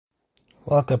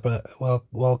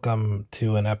Welcome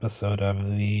to an episode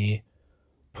of the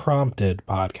Prompted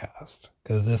podcast,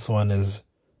 because this one is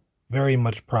very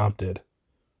much prompted,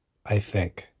 I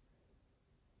think.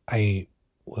 I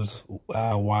was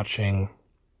watching,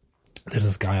 there's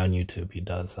this guy on YouTube,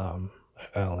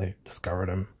 I only discovered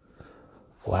him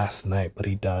last night, but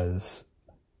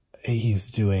he's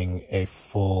doing a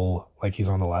full, like he's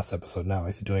on the last episode now,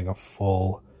 he's doing a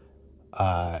full,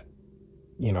 uh,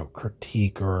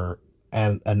 critique or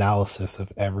an analysis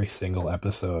of every single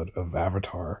episode of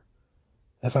Avatar.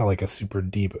 That's not like a super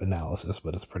deep analysis,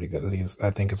 but it's pretty good.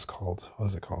 I think it's called, what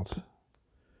is it called?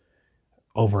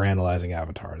 Overanalyzing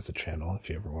Avatar is a channel if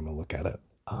you ever want to look at it.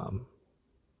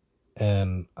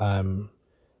 And I'm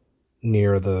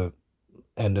near the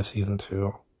end of season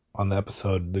 2 on the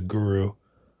episode The Guru,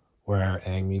 where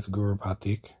Aang meets Guru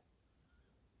Patik.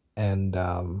 And,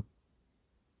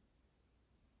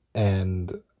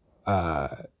 and, uh,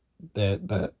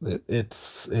 that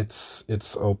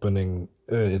it's opening,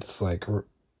 it's like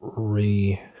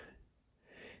re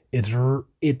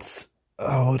it's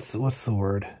oh it's what's the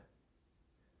word,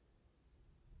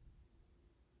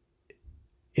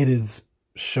 it is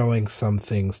showing some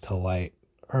things to light,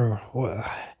 or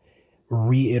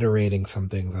reiterating some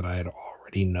things that I had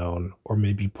already known, or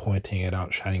maybe pointing it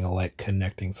out, shining a light,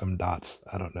 connecting some dots.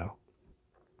 I don't know.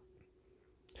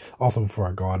 Also, before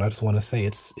I go on, I just want to say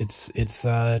it's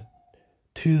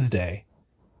Tuesday.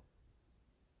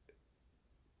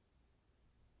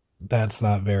 That's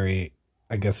not very,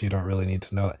 I guess you don't really need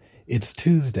to know that. It's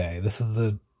Tuesday. This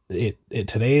is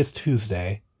today is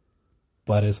Tuesday,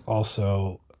 but it's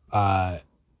also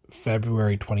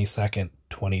February 22nd,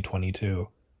 2022.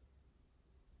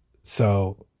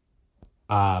 So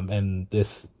and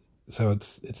this so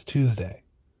it's Tuesday.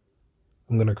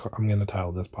 I'm gonna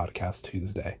title this podcast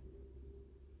Tuesday,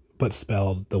 but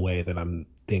spelled the way that I'm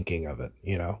thinking of it,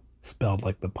 spelled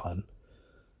like the pun.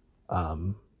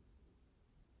 Or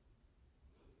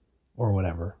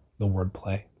whatever, the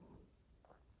wordplay.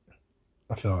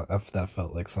 I feel if that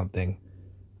felt like something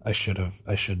I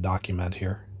should document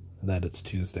here, that it's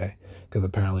Tuesday, because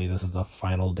apparently this is the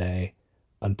final day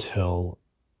until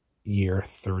year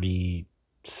 30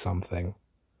 something.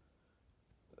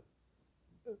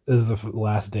 This is the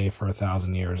last day for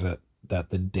 1,000 years that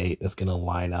the date is going to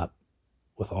line up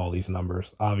with all these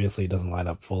numbers. Obviously, it doesn't line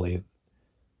up fully.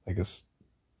 I guess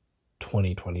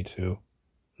 2022,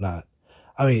 not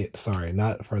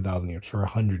not for 1,000 years, for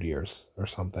 100 years or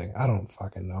something. I don't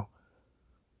fucking know.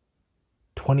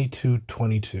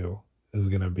 2222 is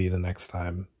going to be the next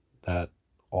time that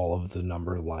all of the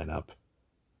numbers line up.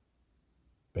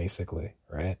 Basically,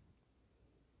 right?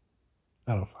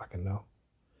 I don't fucking know.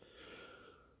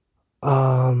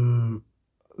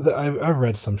 I've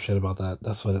read some shit about that.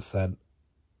 That's what it said.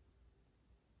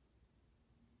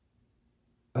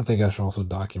 I think I should also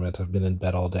document I've been in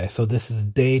bed all day. So this is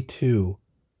day 2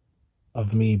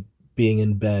 of me being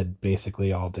in bed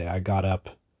basically all day. I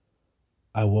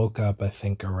woke up, I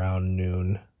think, around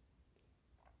noon,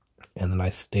 and then I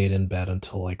stayed in bed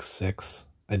until like 6.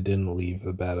 I didn't leave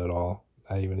the bed at all.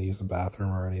 I didn't even use the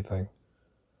bathroom or anything.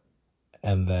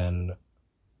 And then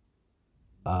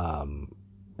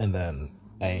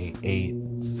I ate,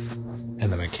 and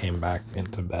then I came back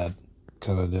into bed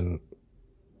because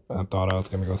I thought I was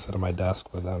gonna go sit at my desk,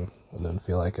 but then I didn't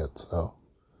feel like it. So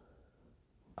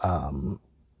I've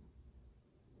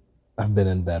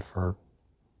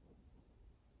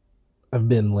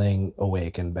been laying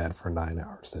awake in bed for 9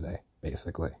 hours today,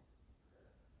 basically.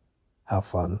 How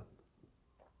fun.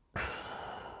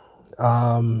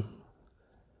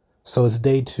 So it's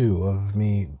day 2 of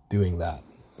me doing that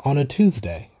on a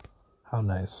Tuesday. How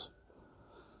nice.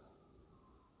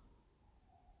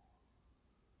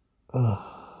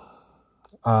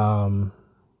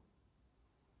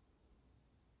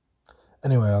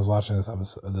 Anyway, I was watching this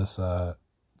episode, this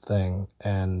thing,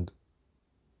 and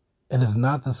it is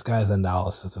not this guy's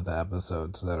analysis of the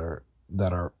episodes that are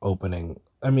opening.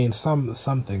 I mean, some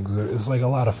things, it's like a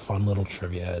lot of fun little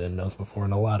trivia I didn't notice before,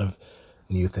 and a lot of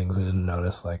new things I didn't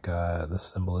notice, like the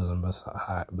symbolism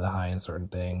behind certain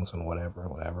things and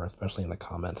whatever, especially in the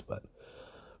comments. But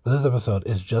this episode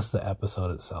is just the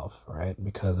episode itself, right?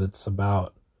 Because it's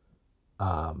about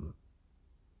Aang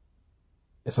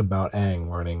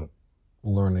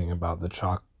learning about the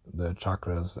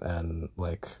chakras, and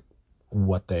like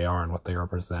what they are and what they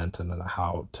represent, and then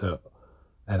how to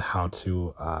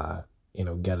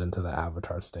get into the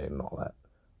avatar state and all that,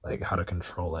 like how to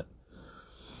control it.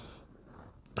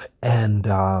 And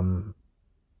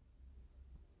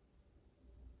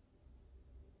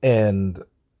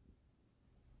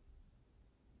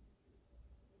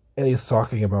and he's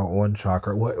talking about one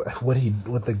chakra. What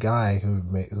the guy who's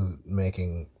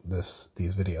making these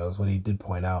videos, what he did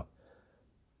point out,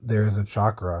 there's a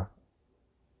chakra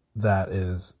that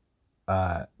is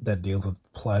that deals with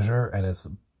pleasure and is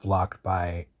blocked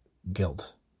by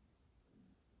guilt.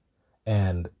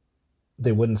 And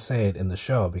they wouldn't say it in the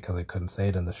show because they couldn't say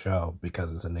it in the show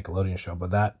because it's a Nickelodeon show, but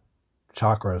that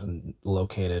chakra is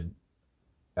located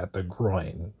at the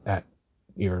groin, at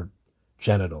your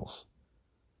genitals,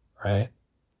 right?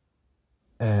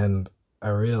 And I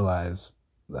realize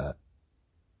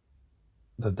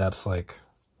that's like,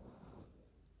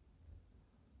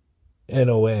 in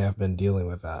a way, I've been dealing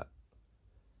with that.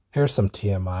 Here's some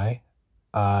TMI.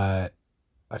 I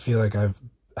feel like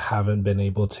haven't been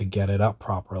able to get it up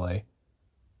properly.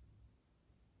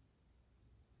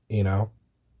 You know,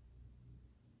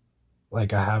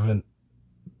 like I haven't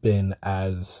been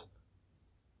as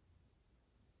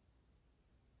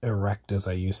erect as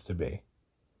I used to be.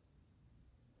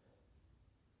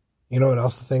 You know what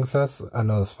else the thing says? I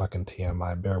know this fucking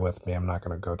TMI. Bear with me. I'm not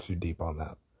gonna go too deep on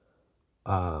that.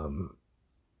 Um,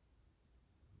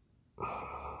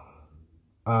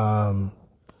 um,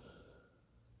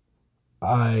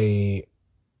 I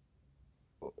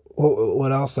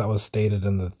what else that was stated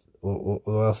in the what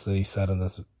else did he said in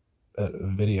this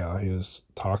video? He was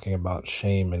talking about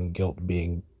shame and guilt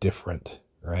being different,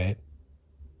 right?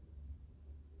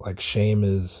 Like shame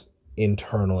is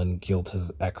internal and guilt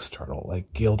is external.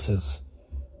 Like guilt is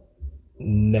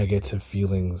negative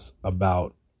feelings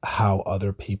about how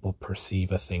other people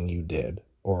perceive a thing you did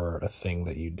or a thing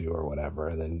that you do or whatever,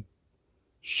 and then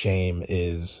shame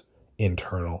is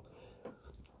internal.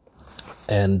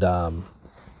 And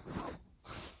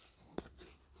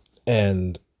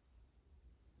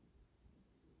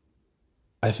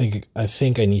I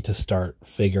think I need to start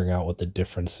figuring out what the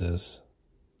difference is.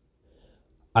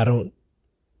 I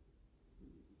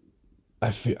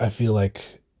feel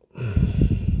like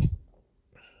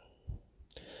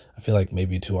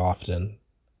maybe too often,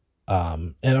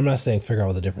 and I'm not saying figure out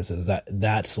what the difference is.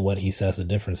 That's what he says the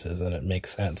difference is, and it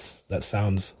makes sense. That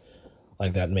sounds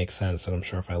like that makes sense, and I'm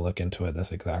sure if I look into it,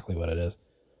 that's exactly what it is.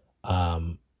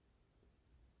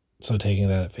 So taking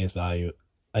that at face value,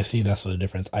 I see that's what the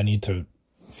difference. I need to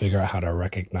figure out how to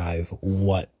recognize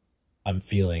what I'm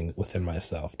feeling within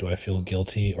myself. Do I feel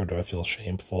guilty or do I feel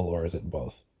shameful, or is it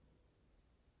both?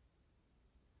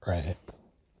 Right.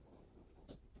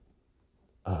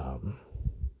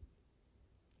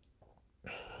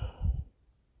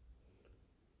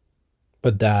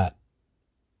 But that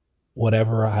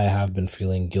whatever I have been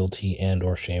feeling guilty and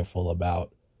or shameful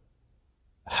about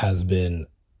has been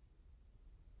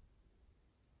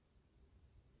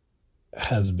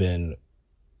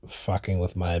fucking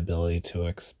with my ability to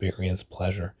experience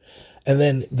pleasure. And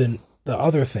then the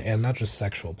other thing, and not just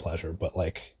sexual pleasure, but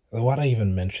like what I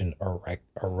even mentioned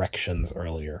erections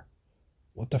earlier.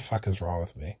 What the fuck is wrong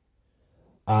with me?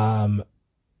 I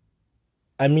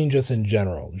mean just in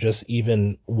general, just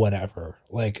even whatever.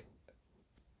 Like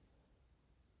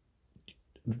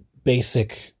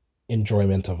basic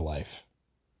enjoyment of life,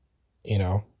 you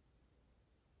know?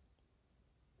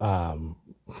 I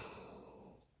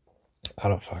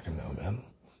don't fucking know, man.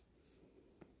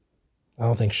 I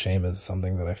don't think shame is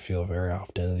something that I feel very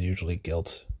often. It's usually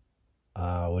guilt,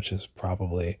 which is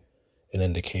probably an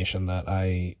indication that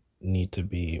I need to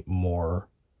be more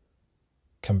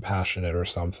compassionate or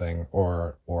something,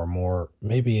 or more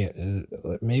maybe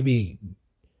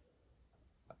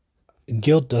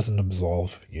guilt doesn't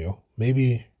absolve you.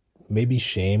 Maybe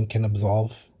shame can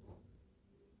absolve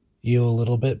you a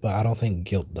little bit, but I don't think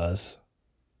guilt does.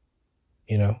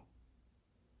 You know?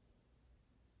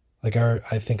 Like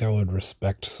I think I would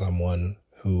respect someone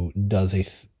who does a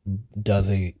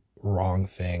wrong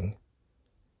thing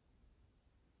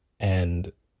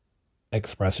and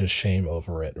expresses shame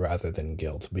over it rather than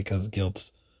guilt, because guilt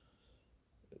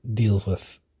deals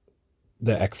with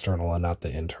the external and not the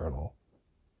internal.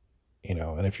 You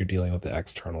know, and if you're dealing with the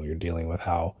external, you're dealing with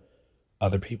how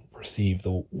other people perceive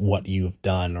what you've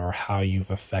done or how you've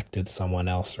affected someone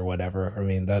else or whatever. I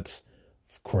mean, that's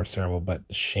of course terrible, but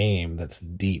shame, that's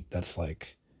deep. That's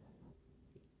like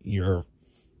you are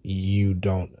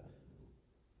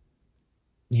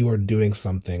doing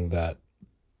something that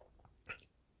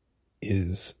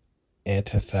is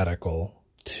antithetical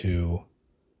to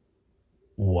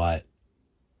what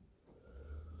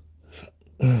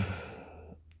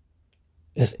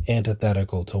is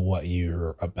antithetical to what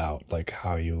you're about, like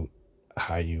how you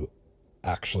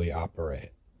actually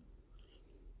operate.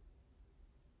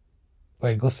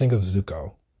 Like let's think of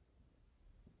Zuko,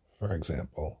 for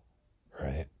example,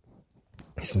 right?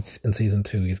 in season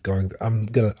 2, he's going. I'm.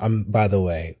 By the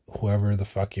way, whoever the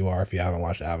fuck you are, if you haven't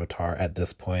watched Avatar at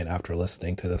this point, after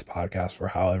listening to this podcast for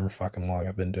however fucking long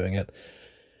I've been doing it,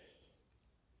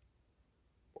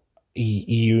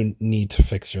 you need to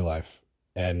fix your life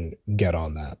and get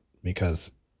on that,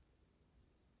 because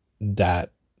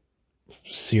that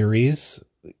series,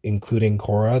 including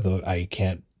Korra, though I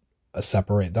can't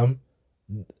separate them,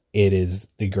 it is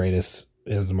the greatest.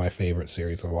 It is my favorite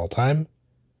series of all time.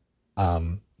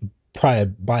 Probably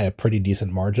by a pretty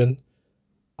decent margin.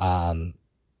 Um,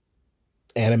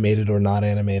 Animated or not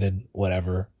animated,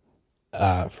 whatever.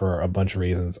 For a bunch of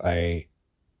reasons, I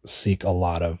seek a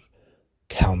lot of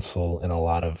counsel and a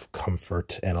lot of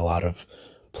comfort and a lot of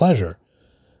pleasure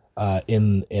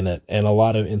in it, and a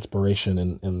lot of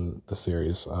inspiration in the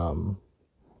series,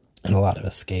 and a lot of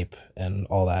escape and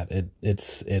all that.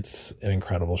 It's an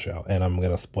incredible show, and I'm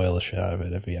gonna spoil the shit out of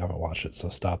it if you haven't watched it, so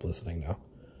stop listening now.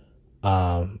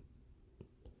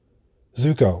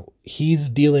 Zuko, he's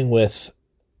dealing with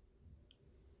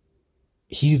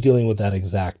that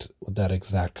exact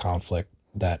conflict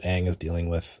that Aang is dealing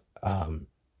with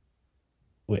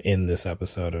in this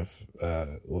episode of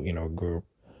Guru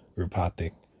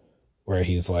Pathik, where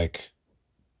he's like,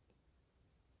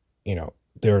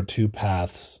 there are two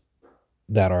paths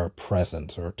that are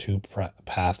present, or two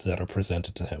paths that are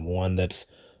presented to him. One that's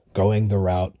going the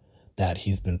route that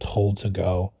he's been told to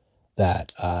go,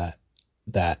 that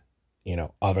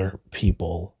other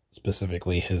people,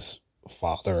 specifically his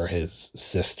father, his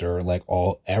sister, like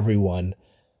everyone,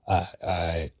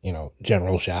 General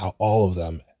Zhao, all of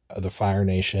them, the Fire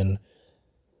Nation,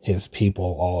 his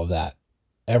people, all of that,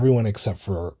 everyone except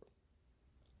for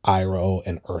Iroh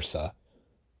and Ursa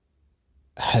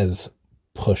has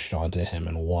pushed onto him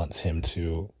and wants him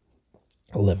to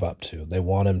live up to. They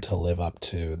want him to live up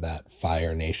to that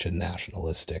Fire Nation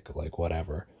nationalistic, like,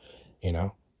 whatever,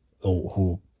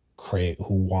 who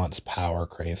wants power,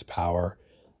 craves power,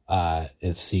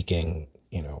 is seeking,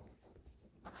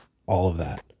 all of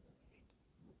that.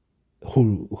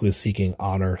 Who is seeking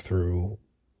honor through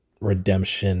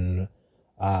redemption,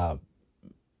 all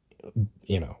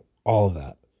of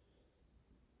that.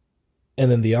 And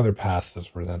then the other path that's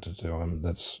presented to him,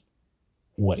 that's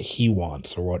what he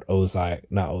wants, or what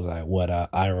what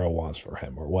Iroh wants for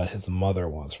him, or what his mother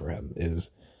wants for him,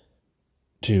 is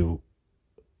to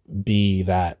be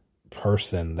that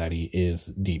person that he is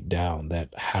deep down,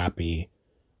 that happy,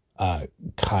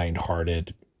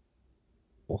 kind-hearted,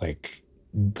 like,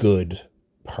 good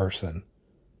person,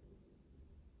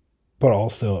 but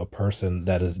also a person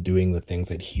that is doing the things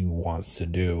that he wants to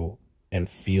do and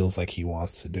feels like he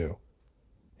wants to do.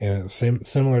 And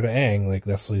similar to Aang, like,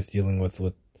 that's what he's dealing with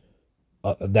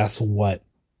that's what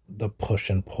the push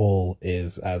and pull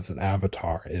is as an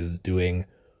avatar, is doing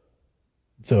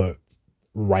the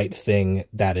right thing.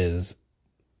 That is,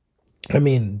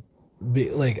 actually,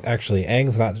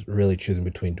 Aang's not really choosing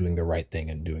between doing the right thing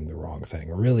and doing the wrong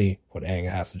thing. Really, what Aang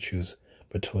has to choose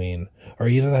between, or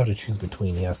he doesn't have to choose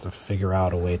between, he has to figure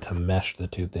out a way to mesh the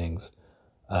two things,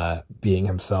 being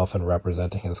himself and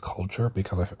representing his culture.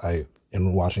 Because I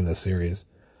in watching this series,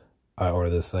 or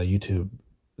this YouTube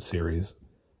series,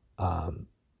 I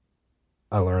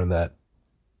learned that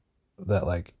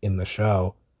like, in the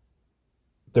show,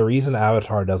 the reason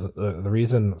Avatar doesn't, the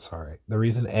reason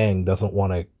Aang doesn't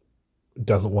want to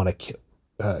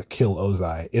kill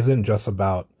Ozai isn't just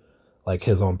about, like,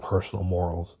 his own personal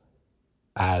morals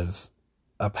as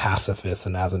a pacifist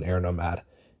and as an air nomad.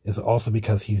 Is also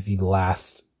because he's the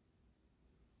last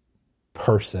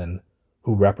person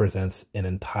who represents an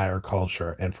entire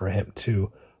culture, and for him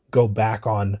to go back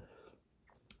on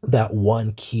that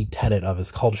one key tenet of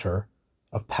his culture,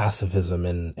 of pacifism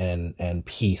and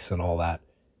peace and all that,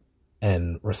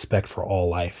 and respect for all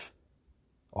life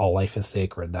is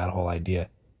sacred, that whole idea,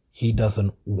 he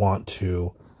doesn't want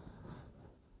to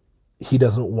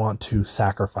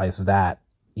sacrifice that,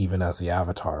 even as the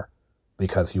Avatar,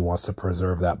 because he wants to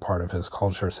preserve that part of his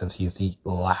culture, since he's the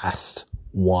last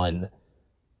one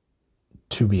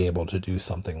to be able to do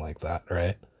something like that,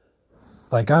 right?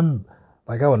 I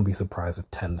wouldn't be surprised if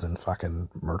Tenzin fucking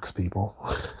murks people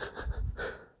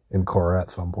in Korra at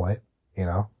some point,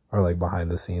 or like behind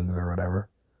the scenes or whatever.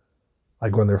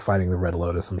 Like when they're fighting the Red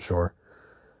Lotus, I'm sure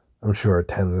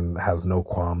Tenzin has no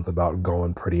qualms about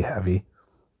going pretty heavy.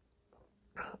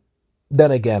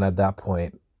 Then again, at that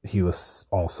point, he was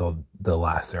also the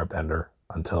last airbender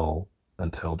until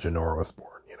Jinora was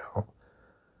born,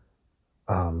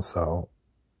 So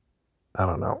I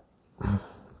don't know.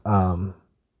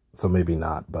 So maybe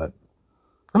not, but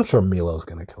I'm sure Milo's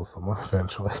gonna kill someone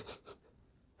eventually.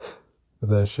 Is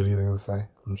that a shitty thing to say?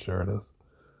 I'm sure it is.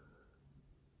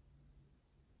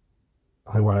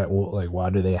 Why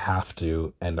do they have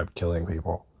to end up killing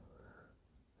people?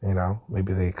 You know,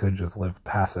 maybe they could just live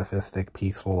pacifistic,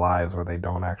 peaceful lives where they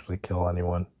don't actually kill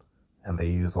anyone, and they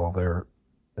use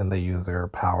their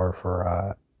power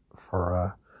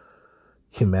for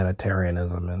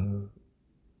humanitarianism and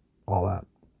all that.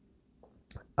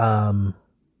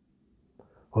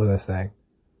 What was I saying?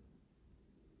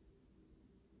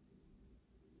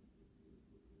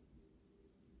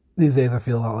 These days, I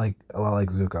feel a lot like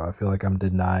Zuko. I feel like I'm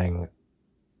denying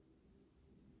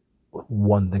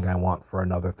one thing I want for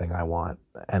another thing I want,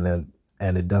 and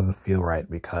it doesn't feel right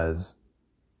because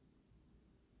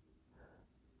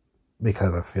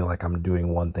I feel like I'm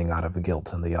doing one thing out of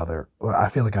guilt and the other. I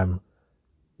feel like I'm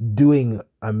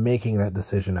making that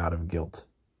decision out of guilt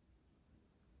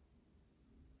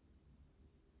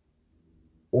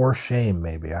or shame.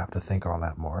 Maybe I have to think on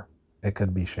that more. It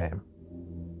could be shame,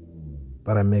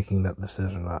 but I'm making that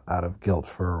decision out of guilt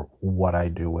for what I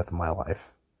do with my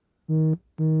life. Why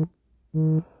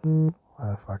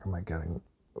the fuck am I getting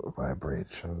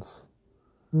vibrations?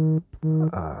 I'm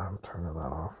turning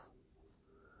that off.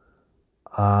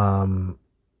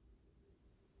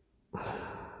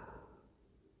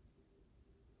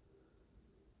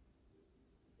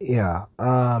 Yeah.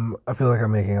 I feel like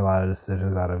I'm making a lot of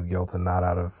decisions out of guilt and not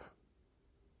out of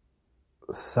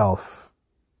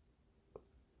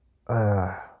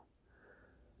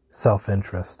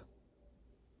self-interest.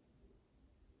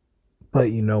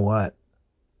 But you know what?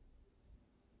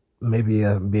 Maybe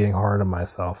I'm being hard on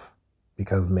myself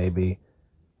because maybe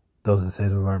those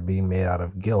decisions aren't being made out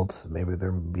of guilt. Maybe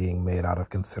they're being made out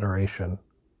of consideration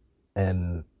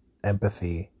and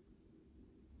empathy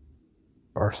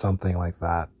or something like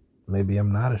that. Maybe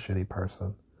I'm not a shitty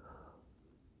person.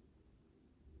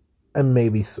 And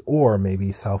maybe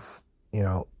self,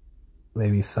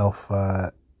 maybe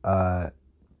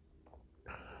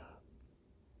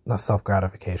not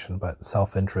self-gratification, but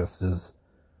self-interest is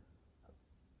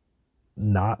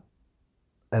not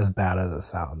as bad as it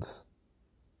sounds,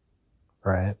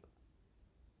 right?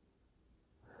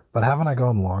 But haven't I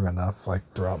gone long enough, like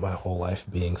throughout my whole life,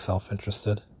 being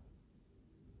self-interested?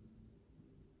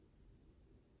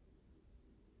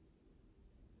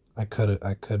 I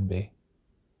could be.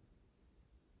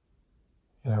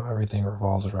 Everything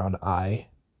revolves around I.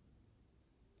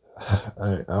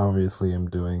 I obviously am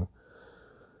doing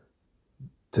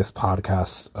this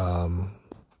podcast.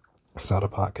 It's not a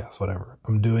podcast, whatever.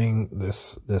 I'm doing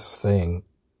this thing.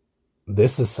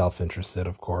 This is self-interested,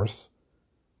 of course.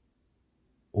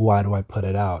 Why do I put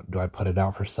it out? Do I put it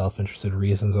out for self-interested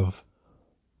reasons of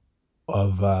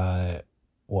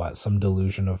what, some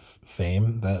delusion of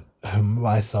fame that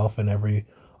myself and every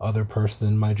other person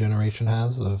in my generation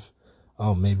has, of,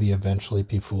 oh, maybe eventually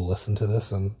people will listen to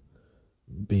this and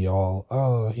be all,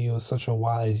 oh, he was such a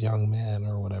wise young man,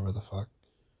 or whatever the fuck.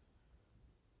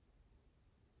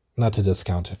 Not to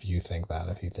discount if you think that.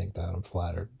 If you think that, I'm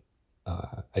flattered.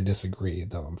 I disagree,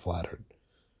 though I'm flattered.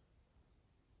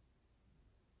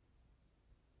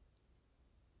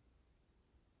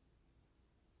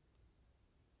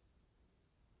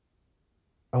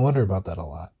 I wonder about that a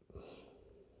lot.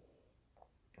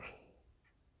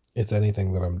 It's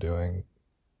anything that I'm doing.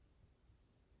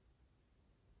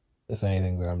 It's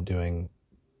anything that I'm doing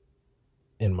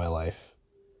in my life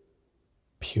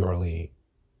purely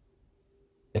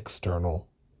external.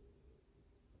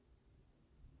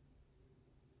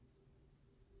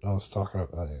 I talk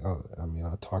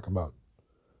about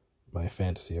my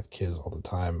fantasy of kids all the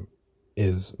time.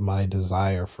 Is my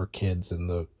desire for kids and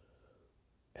the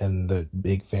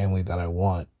big family that I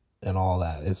want and all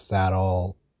that, is that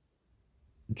all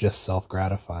just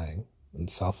self-gratifying and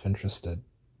self-interested?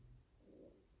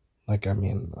 Like,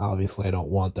 obviously I don't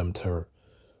want them to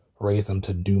raise them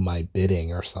to do my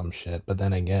bidding or some shit, but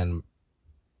then again,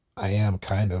 I am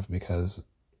kind of, because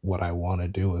what I want to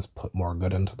do is put more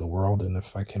good into the world, and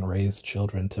if I can raise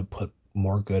children to put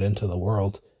more good into the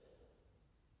world,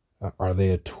 are they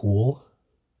a tool?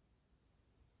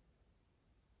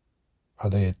 Are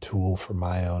they a tool for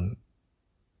my own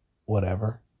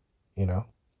whatever, you know?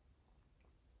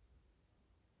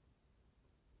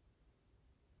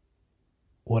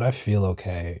 Would I feel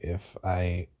okay if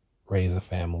I raise a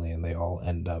family and they all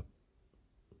end up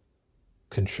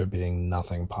contributing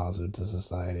nothing positive to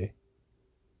society?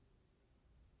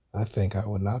 I think I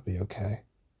would not be okay.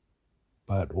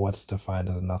 But what's defined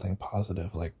as nothing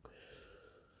positive? Like,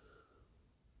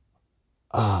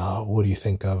 what do you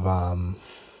think of,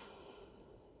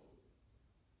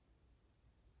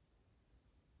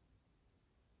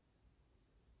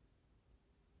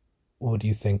 what do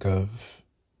you think of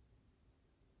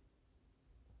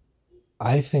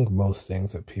I think most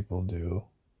things that people do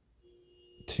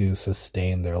to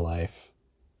sustain their life,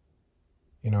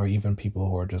 or even people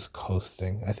who are just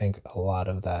coasting, I think a lot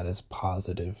of that is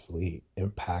positively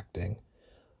impacting.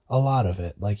 A lot of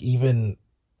it, like even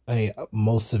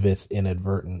most of it's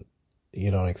inadvertent.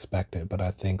 You don't expect it, but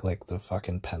I think like the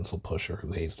fucking pencil pusher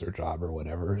who hates their job or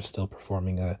whatever is still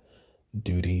performing a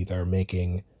duty. They're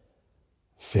making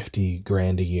 50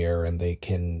 grand a year and they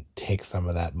can take some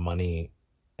of that money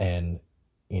and,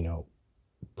 you know,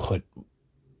 put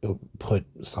put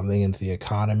something into the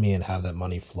economy and have that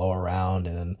money flow around,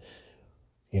 and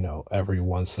every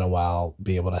once in a while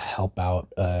be able to help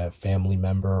out a family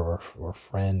member or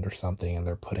friend or something, and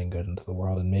they're putting good into the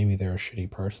world. And maybe they're a shitty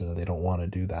person and they don't want to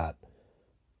do that.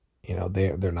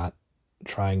 They're not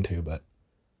trying to, but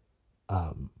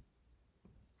um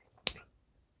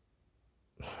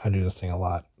I do this thing a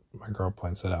lot. My girl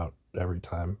points it out every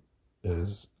time.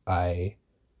 Is I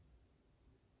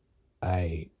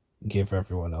give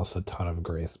everyone else a ton of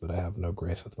grace, but I have no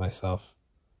grace with myself.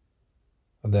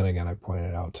 And then again, I point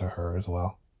it out to her as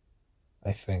well.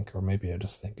 I think, or maybe I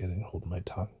just think it and hold my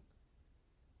tongue.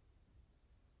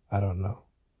 I don't know.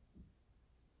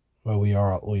 But we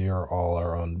are all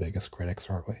our own biggest critics,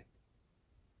 aren't we?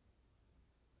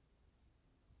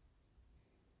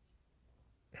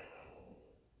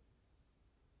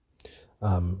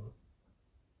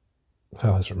 I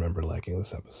always remember liking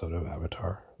this episode of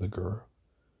Avatar, The Guru.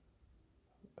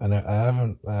 And I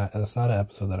haven't, it's not an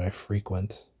episode that I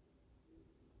frequent.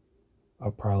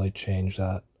 I'll probably change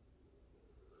that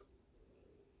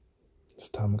as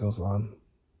time goes on.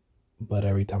 But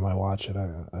every time I watch it,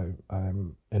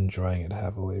 I'm enjoying it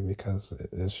heavily because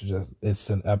it's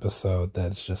an episode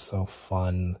that's just so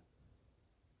fun.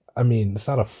 I mean, it's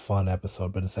not a fun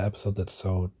episode, but it's an episode that's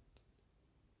so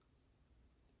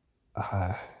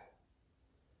uh,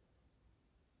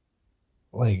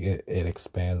 like it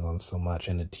expands on so much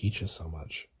and it teaches so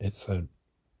much. It's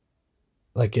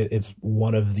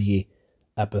one of the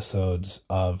episodes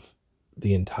of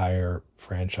the entire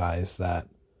franchise that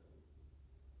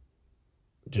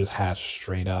just has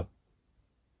straight up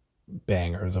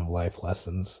bangers of life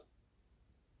lessons,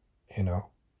 you know.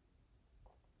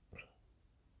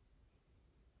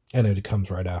 And it comes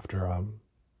right after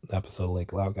the episode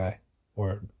Lake Laogai,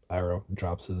 where Iroh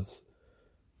drops his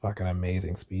fucking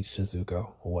amazing speech to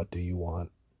Zuko. What do you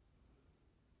want?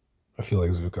 I feel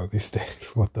like Zuko these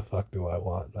days. What the fuck do I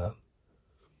want, man?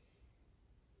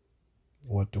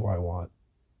 What do I want?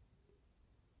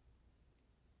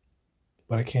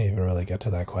 But I can't even really get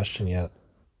to that question yet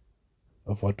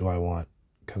of what do I want,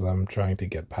 because I'm trying to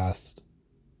get past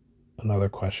another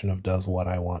question of does what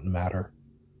I want matter?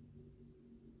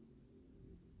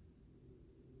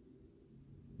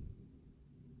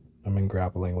 I've been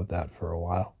grappling with that for a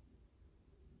while.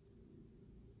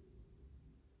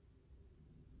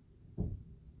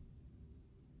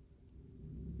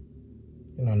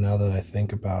 Now that I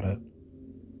think about it,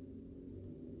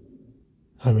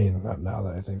 I mean, not now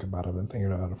that I think about it, I've been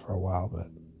thinking about it for a while, but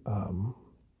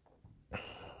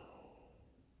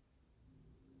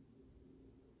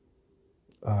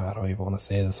I don't even want to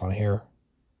say this on here.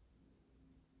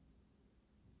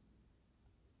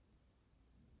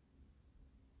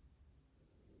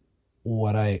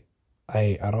 What I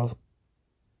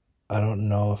don't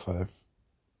know if I've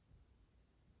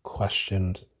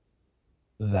questioned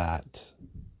that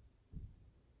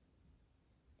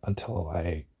until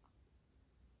I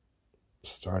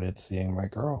started seeing my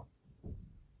girl.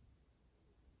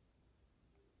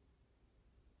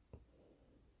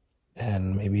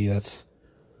 And maybe that's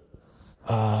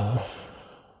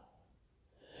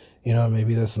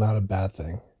maybe that's not a bad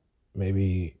thing.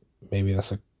 Maybe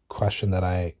that's a question that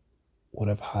I would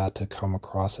have had to come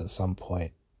across at some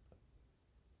point.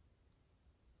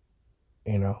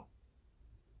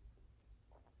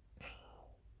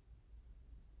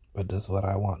 But does what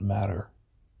I want matter?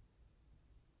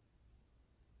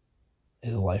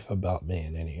 Is life about me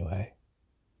in any way?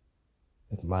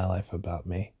 Is my life about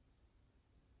me?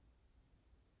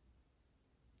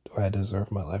 Do I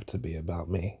deserve my life to be about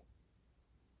me?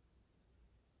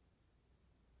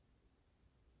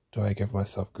 Do I give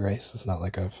myself grace? It's not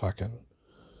like I fucking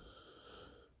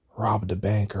robbed a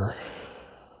bank or...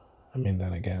 I mean,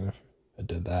 then again, if I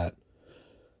did that,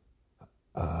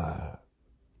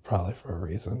 probably for a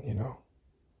reason,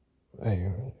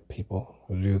 people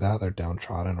who do that, they're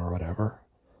downtrodden or whatever.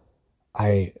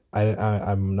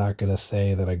 I'm not gonna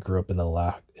say that I grew up in the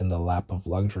lap of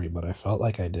luxury, but I felt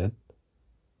like I did.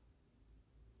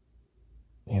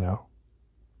 I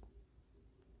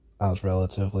was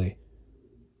relatively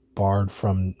barred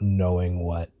from knowing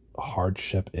what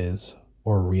hardship is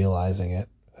or realizing it.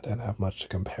 I didn't have much to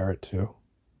compare it to.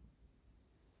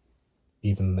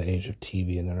 Even in the age of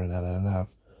TV and internet, I didn't have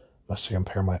much to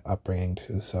compare my upbringing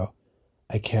to, so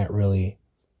I can't really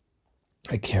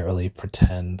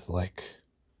pretend like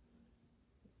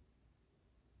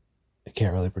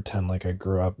I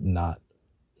grew up not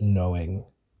knowing,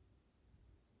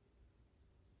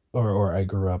 or I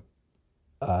grew up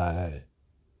uh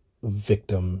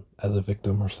victim as a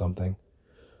victim or something.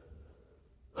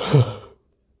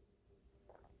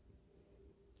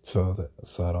 So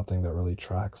I don't think that really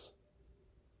tracks.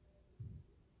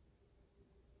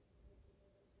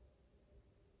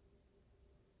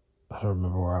 I don't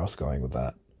remember where I was going with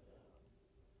that.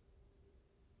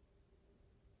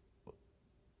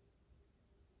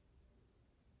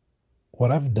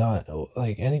 What I've done,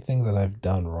 like anything that I've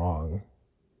done wrong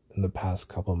in the past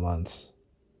couple months,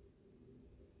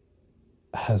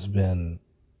 has been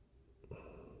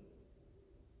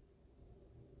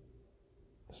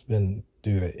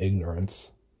due to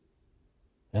ignorance.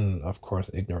 And of course,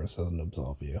 ignorance doesn't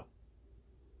absolve you.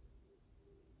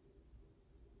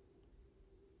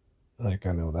 Like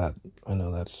I know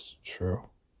that's true,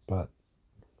 but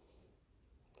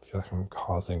I feel like I'm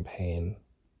causing pain.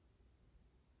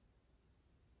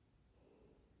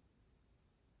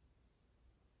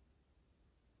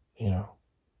 You know,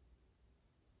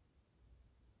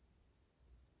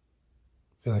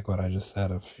 I feel like what I just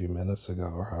said a few minutes ago,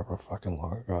 or however fucking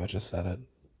long ago I just said it,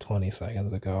 20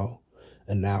 seconds ago,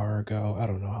 an hour ago. I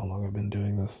don't know how long I've been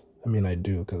doing this. I mean, I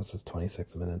do because it's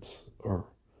 26 minutes or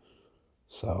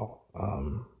so.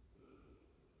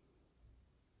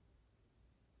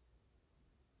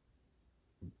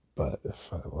 But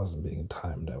if I wasn't being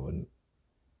timed, I wouldn't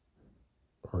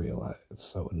realize,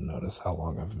 I wouldn't notice how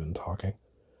long I've been talking.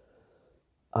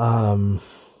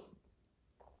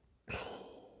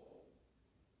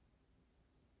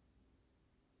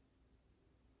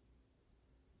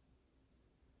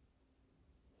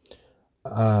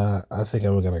 I think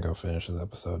I'm gonna go finish this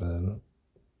episode and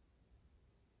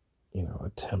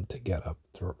attempt to get up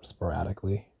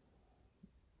sporadically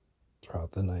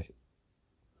throughout the night.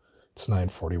 It's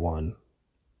 9:41.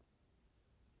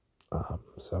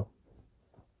 So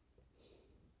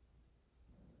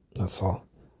that's all.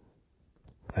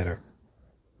 Later.